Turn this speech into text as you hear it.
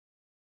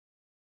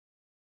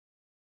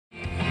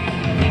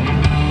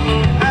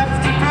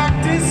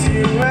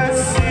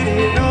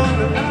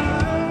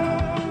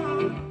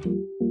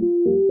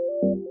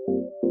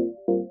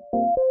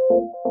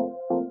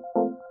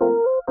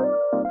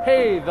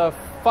the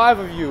 5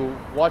 of you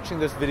watching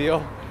this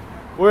video,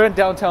 we're in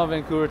downtown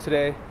Vancouver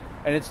today,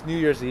 and it's New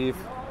Year's Eve,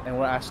 and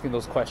we're asking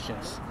those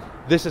questions.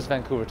 This is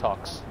Vancouver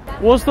Talks.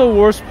 What's the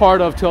worst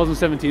part of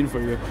 2017 for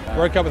you?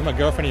 Broke up with my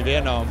girlfriend in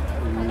Vietnam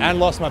and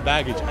lost my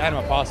baggage and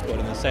my passport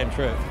in the same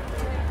trip.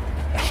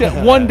 Shit,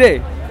 one day?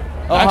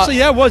 Actually,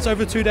 yeah, it was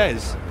over 2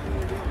 days.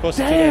 Of course,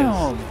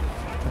 damn! 2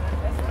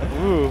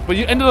 days. Ooh, but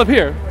you ended up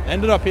here?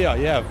 Ended up here,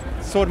 yeah.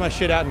 Sorted my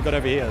shit out and got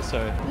over here, so.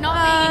 Not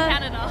being in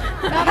Canada.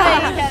 Not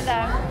being in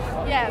Canada.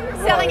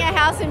 Yeah, selling a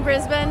house in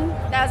Brisbane,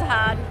 that was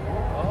hard.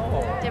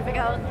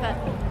 Difficult, but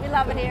we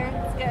love it here.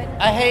 It's good.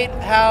 I hate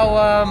how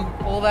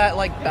all that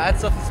like bad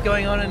stuff is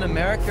going on in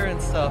America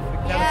and stuff.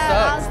 It kind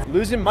of sucks.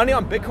 Losing money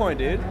on Bitcoin,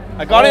 dude.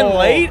 I got in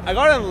late.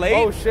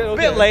 Oh shit,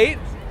 okay. A bit late.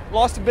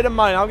 Lost a bit of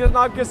money. I'm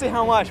not gonna say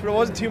how much, but it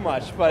wasn't too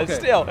much. But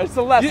still, it's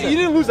a lesson. You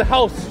didn't lose a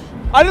house.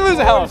 I didn't lose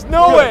a house.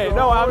 No way.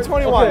 No, I'm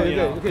 21.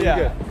 Okay,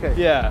 yeah. Okay.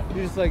 Yeah.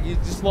 You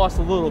just lost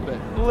a little bit.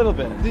 A little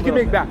bit. You can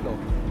make back though.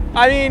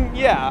 I mean,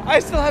 yeah. I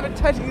still haven't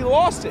technically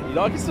lost it. You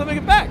know, I can still make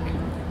it back.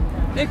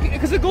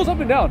 Because it goes up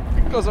and down.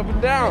 It goes up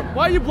and down.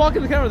 Why are you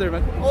blocking the camera there,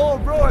 man? Oh,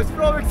 bro, it's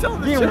probably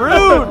being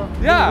rude.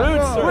 Yeah,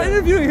 rude, sir. We're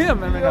interviewing him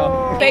right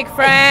now. Fake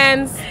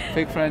friends.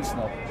 Fake friends,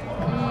 no.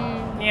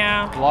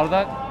 Yeah. A lot of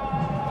that?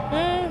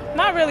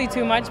 Not really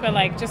too much, but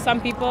like just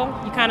some people,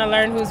 you kind of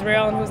learn who's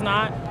real and who's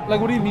not. Like,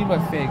 what do you mean by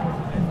fake?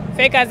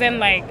 Fake as in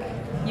like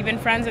you've been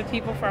friends with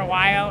people for a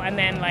while and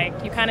then like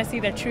you kind of see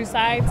their true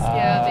sides.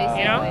 Yeah,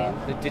 basically. You know?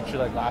 They ditch you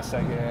like last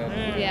second.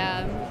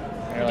 Yeah.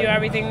 You do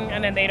everything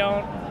and then they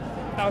don't.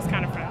 That was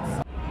kind of friends.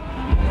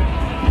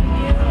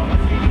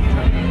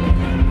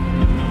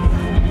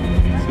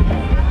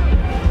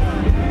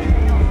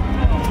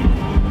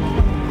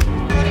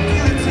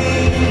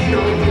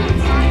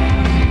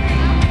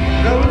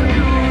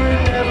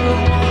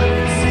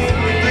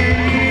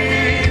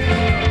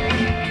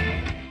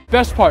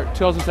 Best part,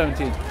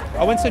 2017.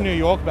 I went to New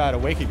York about a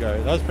week ago.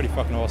 That was pretty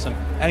fucking awesome.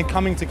 And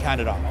coming to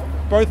Canada.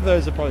 Both of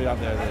those are probably up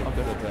there.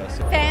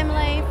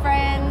 Family,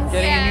 friends.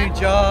 Getting a new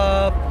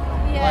job.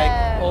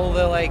 Yeah. Like all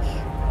the like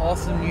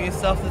awesome new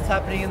stuff that's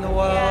happening in the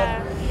world.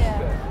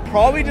 Yeah.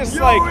 Probably just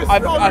like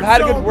I've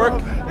had a good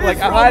work. Like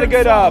I've had a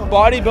good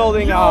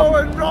bodybuilding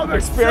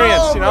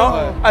experience. You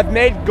know, I've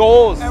made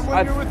goals.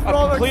 I've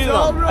completed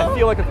them. I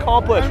feel like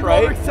accomplished,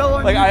 right?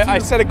 Like I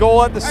set a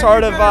goal at the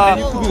start of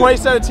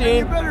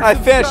 2017. And I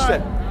finished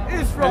it,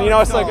 and you know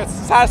it's like it's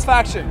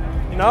satisfaction.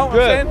 You know what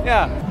I'm saying?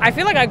 Yeah. I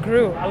feel like I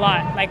grew a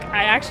lot. Like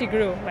I actually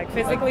grew, like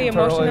physically,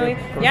 emotionally.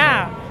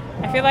 Yeah.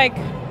 I feel like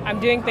I'm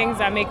doing things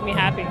that make me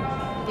happy.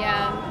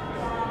 Yeah.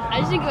 I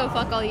just didn't give a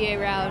fuck all year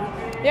round.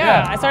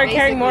 Yeah, I started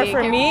caring more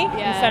for me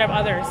yeah. instead of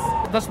others.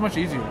 That's much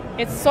easier.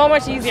 It's so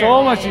much easier.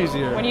 So much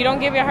easier. When you don't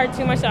give your heart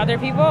too much to other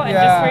people and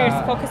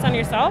just focus on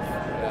yourself,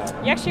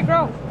 you actually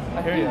grow.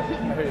 I hear you.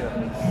 I hear you.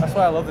 That's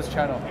why I love this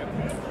channel.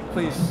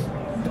 Please,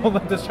 don't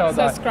let this channel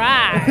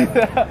Subscribe.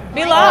 die.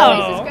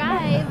 Below.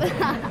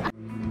 Subscribe.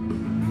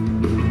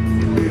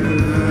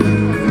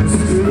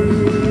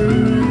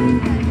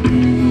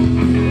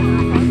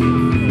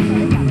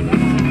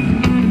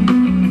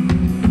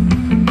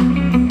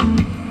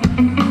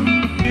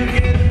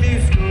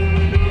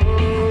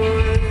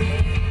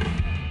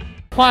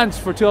 Plans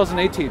for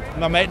 2018?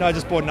 My mate and I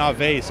just bought an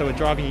RV, so we're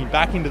driving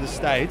back into the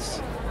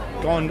States,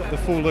 going the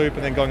full loop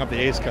and then going up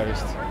the East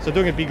Coast. So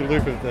doing a big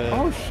loop of the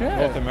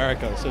North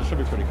America, so it should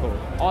be pretty cool.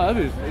 Oh, that'd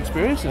be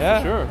experiences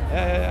for sure.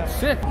 Yeah.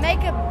 Sick.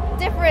 Make a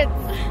difference.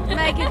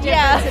 Make a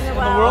difference in the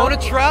world. I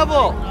want to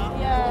travel.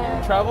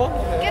 Yeah. Travel?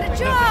 Get a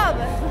job.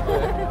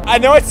 I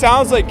know it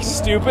sounds like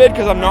stupid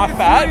because I'm not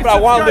fat, but I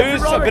want to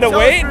lose a bit of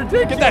weight,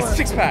 get that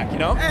six-pack, you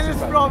know?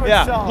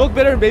 Yeah. Look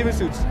better in baby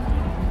suits.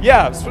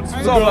 Yeah, it's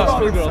all about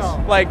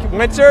girls. Like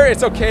winter,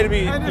 it's okay to be,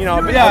 you know,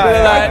 a bit of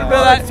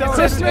that. It's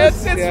for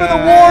the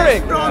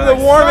warming. For the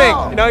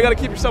warming. You know, you got to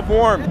keep yourself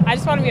warm. I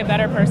just want to be a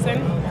better person.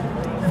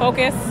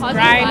 Focus, Positive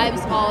grind.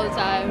 vibes all the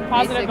time.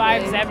 Positive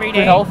vibes every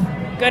day. Good health.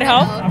 Good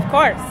health, of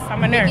course.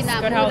 I'm a nurse. Making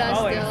that Good health mood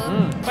always.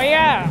 still. But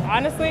yeah,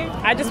 honestly,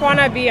 I just want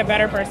to be a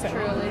better person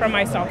for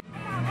myself.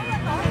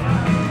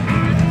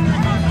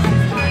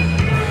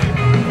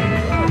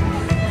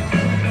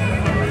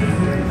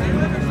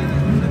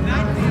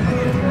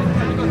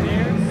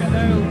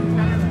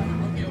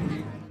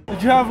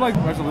 Did you have like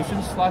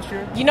resolutions last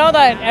year? You know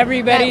that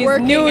everybody's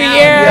That New working out.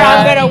 Year,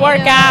 Yeah. I'm gonna work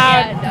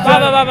out, Yeah. blah,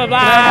 blah, blah, blah, Did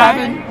that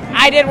happen? blah.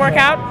 I did work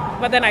out,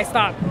 but then I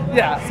stopped.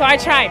 Yeah. So I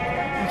tried.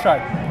 You tried.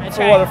 For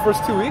tried. what, the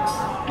first 2 weeks?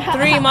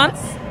 3 months.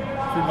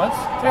 3 months?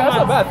 Yeah, that's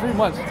not bad. 3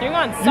 months. 3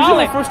 months, Usually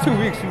solid. the first 2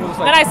 weeks you were just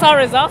Then like... I saw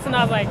results and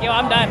I was like, yo,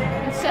 I'm done.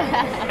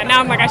 And now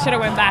I'm like, I should have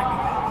went back.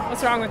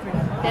 What's wrong with me?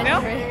 You know?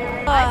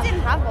 I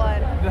didn't have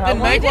one. Didn't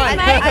make one.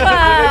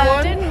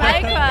 Didn't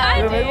make one.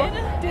 I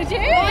did. Did you?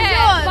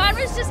 Yeah, mine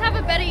was just have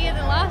a better year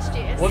than last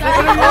year. Was So- it?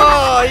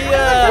 Oh,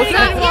 yeah.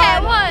 Yeah,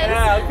 it was.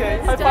 Yeah, okay.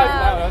 High five for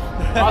that, man.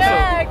 Awesome.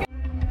 Yeah.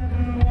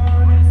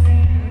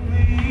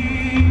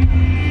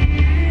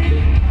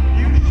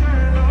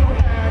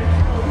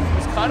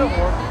 It's kind of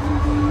working.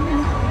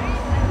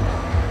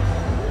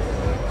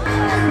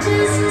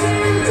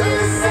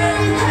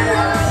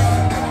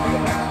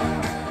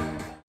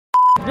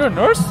 You're a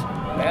nurse?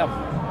 Damn.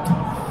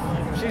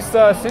 She's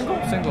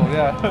single? Single,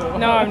 yeah.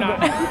 No, I'm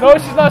not. No,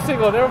 she's not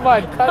single. Never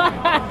mind.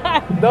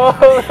 Cut. No,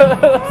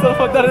 so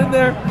put that in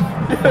there.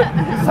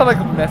 These are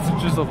like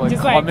messages of like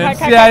Just like, comments.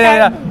 cut,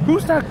 Yeah.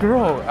 Who's that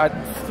girl at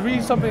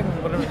 3 something?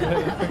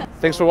 Whatever.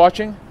 Thanks for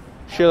watching.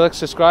 Share, like,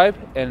 subscribe,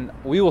 and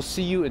we will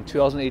see you in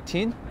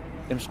 2018.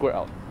 impsquared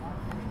out.